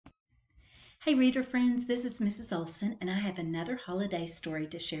Hey, reader friends, this is Mrs. Olson, and I have another holiday story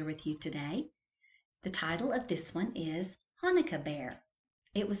to share with you today. The title of this one is Hanukkah Bear.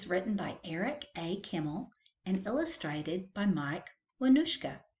 It was written by Eric A. Kimmel and illustrated by Mike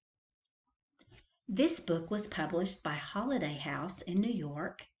Wanushka. This book was published by Holiday House in New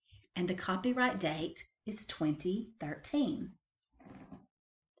York, and the copyright date is 2013.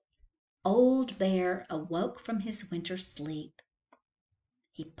 Old Bear awoke from his winter sleep.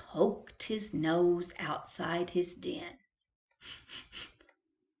 He poked his nose outside his den.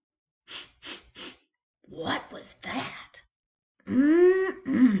 What was that?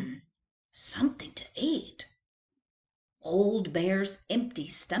 Something to eat. Old Bear's empty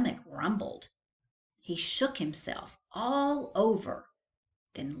stomach rumbled. He shook himself all over,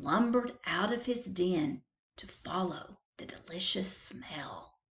 then lumbered out of his den to follow the delicious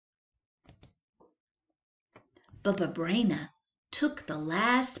smell. Baba Braina took the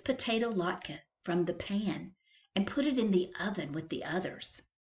last potato latke from the pan and put it in the oven with the others.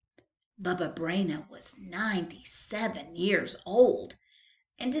 Baba Braina was 97 years old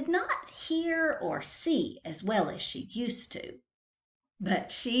and did not hear or see as well as she used to.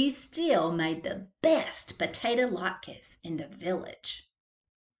 But she still made the best potato latkes in the village.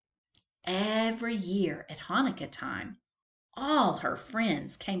 Every year at Hanukkah time, all her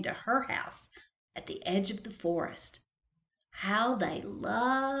friends came to her house at the edge of the forest. How they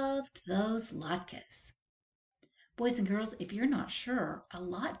loved those latkes. Boys and girls, if you're not sure, a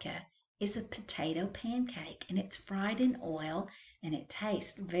latke is a potato pancake, and it's fried in oil, and it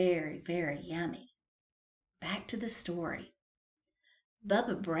tastes very, very yummy. Back to the story.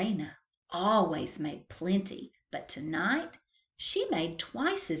 Baba Braina always made plenty, but tonight she made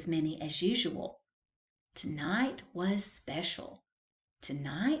twice as many as usual. Tonight was special.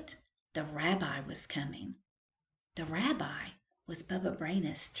 Tonight the rabbi was coming. The rabbi was Baba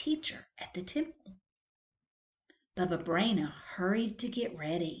Braina's teacher at the temple. Baba Braina hurried to get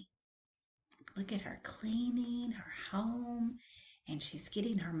ready. Look at her cleaning her home, and she's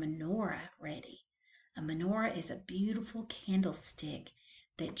getting her menorah ready. A menorah is a beautiful candlestick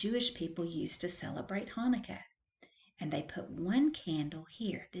that Jewish people use to celebrate Hanukkah. And they put one candle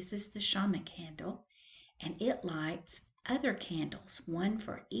here. This is the Shama candle, and it lights other candles, one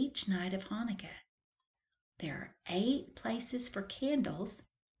for each night of Hanukkah. There are 8 places for candles,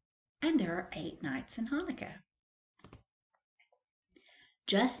 and there are 8 nights in Hanukkah.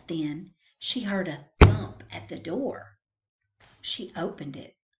 Just then, she heard a thump at the door. She opened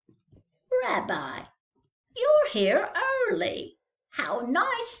it. Rabbi, you're here early. How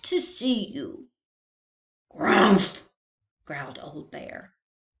nice to see you. Grumph, growled Old Bear.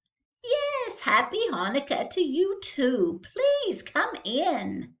 Yes, happy Hanukkah to you too. Please come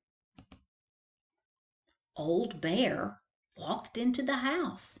in. Old Bear walked into the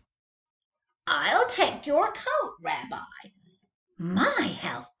house. I'll take your coat, Rabbi. My,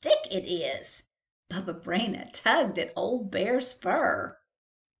 how thick it is! Baba Braina tugged at Old Bear's fur.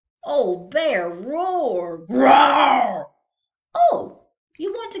 Old Bear roared. Growl! Oh,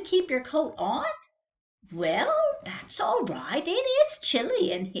 you want to keep your coat on? Well, that's all right. It is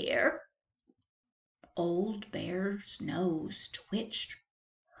chilly in here. Old Bear's nose twitched.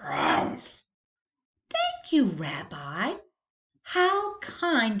 Thank you, Rabbi. How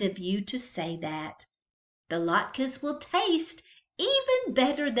kind of you to say that. The latkes will taste even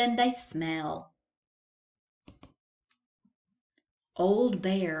better than they smell. Old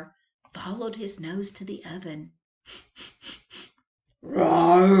Bear followed his nose to the oven.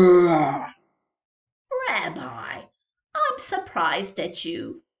 Rabbi, I'm surprised at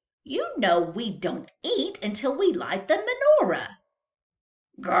you. You know we don't eat until we light the menorah.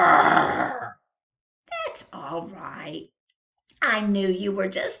 Grrr! That's all right. I knew you were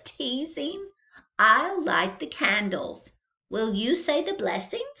just teasing. I'll light the candles. Will you say the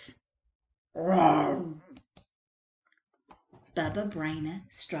blessings? Rawr. Baba Braina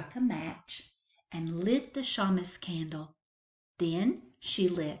struck a match and lit the shamus candle. Then she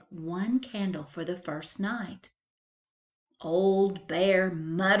lit one candle for the first night. Old Bear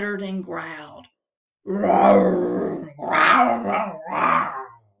muttered and growled. Rawr, rawr, rawr.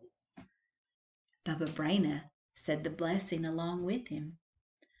 Baba Braina said the blessing along with him.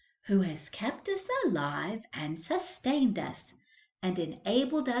 Who has kept us alive and sustained us and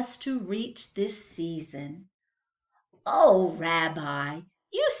enabled us to reach this season. Oh, Rabbi,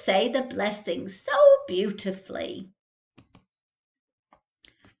 you say the blessings so beautifully.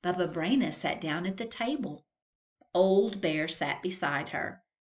 Baba Braina sat down at the table. Old Bear sat beside her.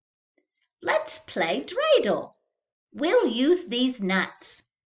 Let's play dreidel. We'll use these nuts.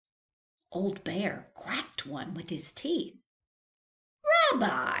 Old Bear cracked one with his teeth.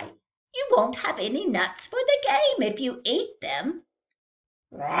 Rabbi, you won't have any nuts for the game if you eat them."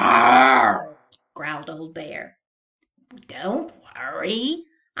 "Rawr!" growled Old Bear. "Don't worry.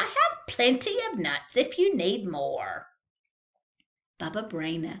 I have plenty of nuts if you need more." Baba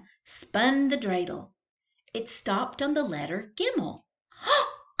Braina spun the dreidel. It stopped on the letter Gimel.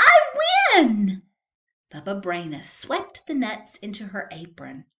 "I win!" Baba Braina swept the nuts into her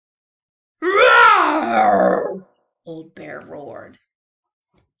apron. "Roar!" Old Bear roared.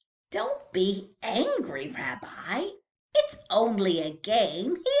 "Don't be angry, Rabbi. It's only a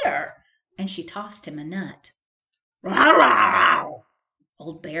game. Here." And she tossed him a nut. "Roar!"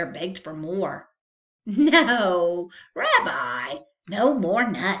 Old Bear begged for more. "No, Rabbi, no more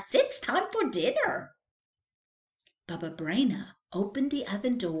nuts. It's time for dinner." Baba Braina opened the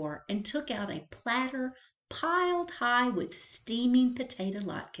oven door and took out a platter piled high with steaming potato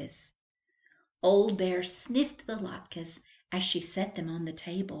latkes. Old Bear sniffed the latkes as she set them on the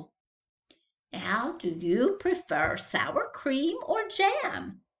table. "Now, do you prefer sour cream or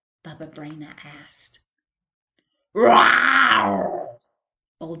jam?" Baba Braina asked. "Rawr!"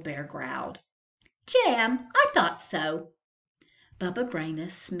 Old Bear growled. "Jam, I thought so." Baba Braina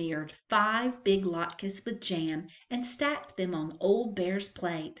smeared 5 big latkes with jam and stacked them on Old Bear's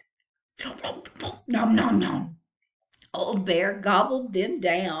plate. "Nom, nom, nom." Old Bear gobbled them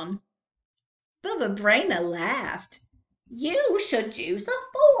down. Baba Braina laughed. "You should use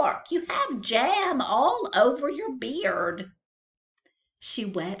a fork. You have jam all over your beard." She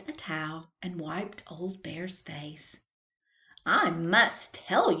wet a towel and wiped Old Bear's face. "I must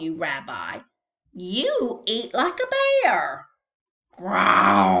tell you, Rabbi, you eat like a bear."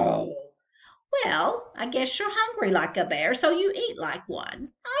 "Growl." "Well, I guess you're hungry like a bear, so you eat like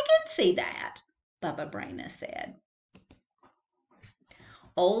one. I can see that," Baba Braina said.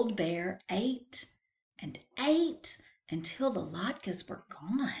 Old Bear ate and ate until the latkes were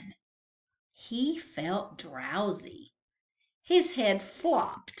gone. He felt drowsy. His head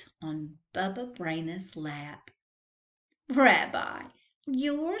flopped on Baba Braina's lap. "Rabbi,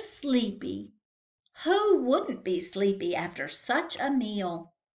 you're sleepy. Who wouldn't be sleepy after such a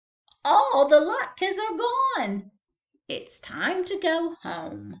meal? All the latkes are gone. It's time to go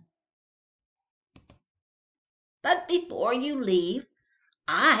home. But before you leave,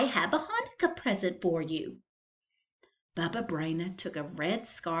 I have a Hanukkah present for you." Baba Braina took a red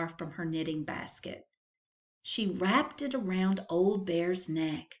scarf from her knitting basket. She wrapped it around Old Bear's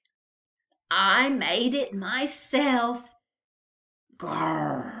neck. "I made it myself."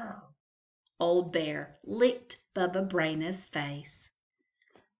 "Grrr!" Old Bear licked Baba Braina's face.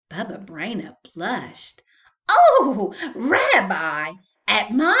 Baba Braina blushed. "Oh, Rabbi,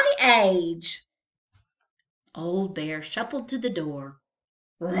 at my age!" Old Bear shuffled to the door.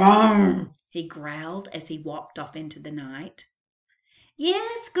 "Rum!" he growled as he walked off into the night.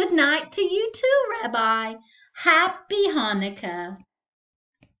 "Yes, good night to you too, Rabbi. Happy Hanukkah."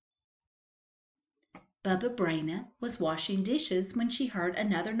 Baba Braina was washing dishes when she heard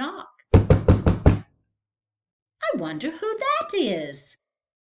another knock. "I wonder who that is."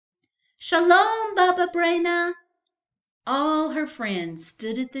 "Shalom, Baba Braina." All her friends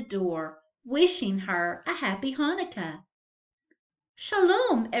stood at the door, wishing her a happy Hanukkah.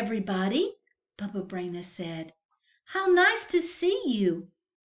 "Shalom, everybody," Baba Braina said. "How nice to see you.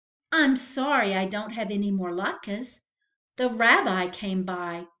 I'm sorry I don't have any more latkes. The rabbi came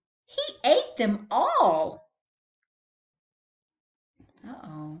by. He ate them all."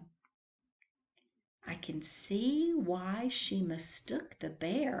 Uh-oh. I can see why she mistook the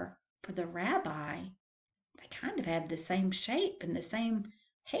bear for the rabbi. They kind of have the same shape and the same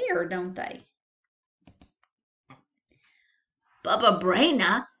hair, don't they? "Baba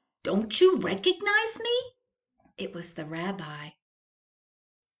Braina, don't you recognize me?" It was the rabbi.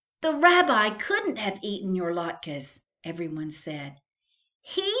 "The rabbi couldn't have eaten your latkes," everyone said.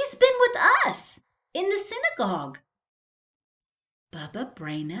 "He's been with us in the synagogue." Baba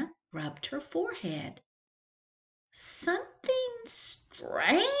Braina rubbed her forehead. "Something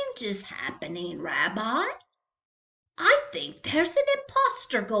strange is happening, Rabbi. I think there's an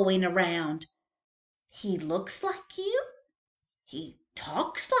impostor going around. He looks like you. He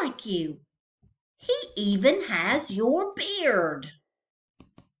talks like you. He even has your beard."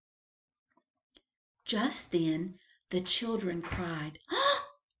 Just then the children cried, "Oh,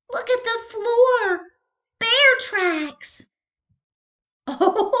 look at the floor! Bear tracks!"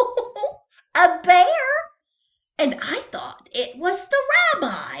 "Oh, a bear? And I thought it was the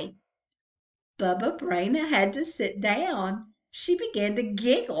rabbi." Baba Braina had to sit down. She began to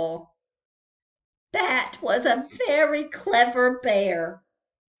giggle. That was a very clever bear,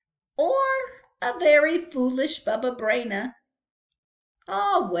 or a very foolish Baba Braina.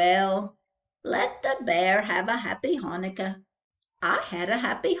 Ah, well, Let the bear have a happy Hanukkah. I had a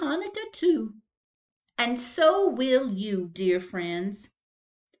happy Hanukkah too. And so will you, dear friends.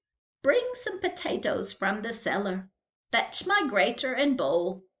 Bring some potatoes from the cellar. Fetch my grater and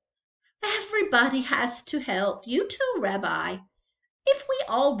bowl. Everybody has to help. You too, Rabbi. If we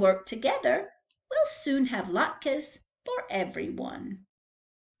all work together, we'll soon have latkes for everyone.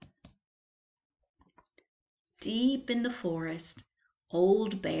 Deep in the forest,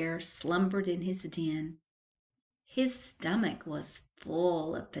 Old Bear slumbered in his den. His stomach was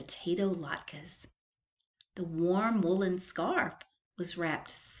full of potato latkes. The warm woolen scarf was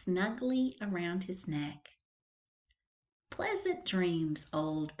wrapped snugly around his neck. Pleasant dreams,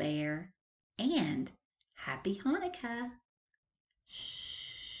 Old Bear, and happy Hanukkah.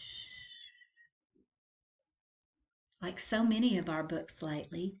 Shh. Like so many of our books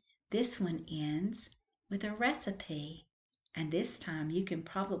lately, this one ends with a recipe. And this time you can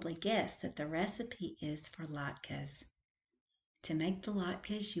probably guess that the recipe is for latkes. To make the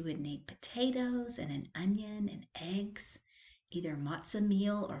latkes, you would need potatoes and an onion and eggs, either matzah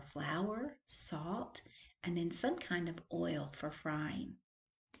meal or flour, salt, and then some kind of oil for frying.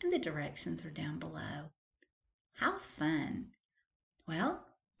 And the directions are down below. How fun! Well,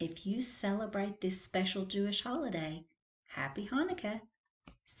 if you celebrate this special Jewish holiday, happy Hanukkah.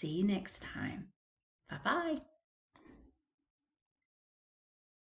 See you next time. Bye-bye.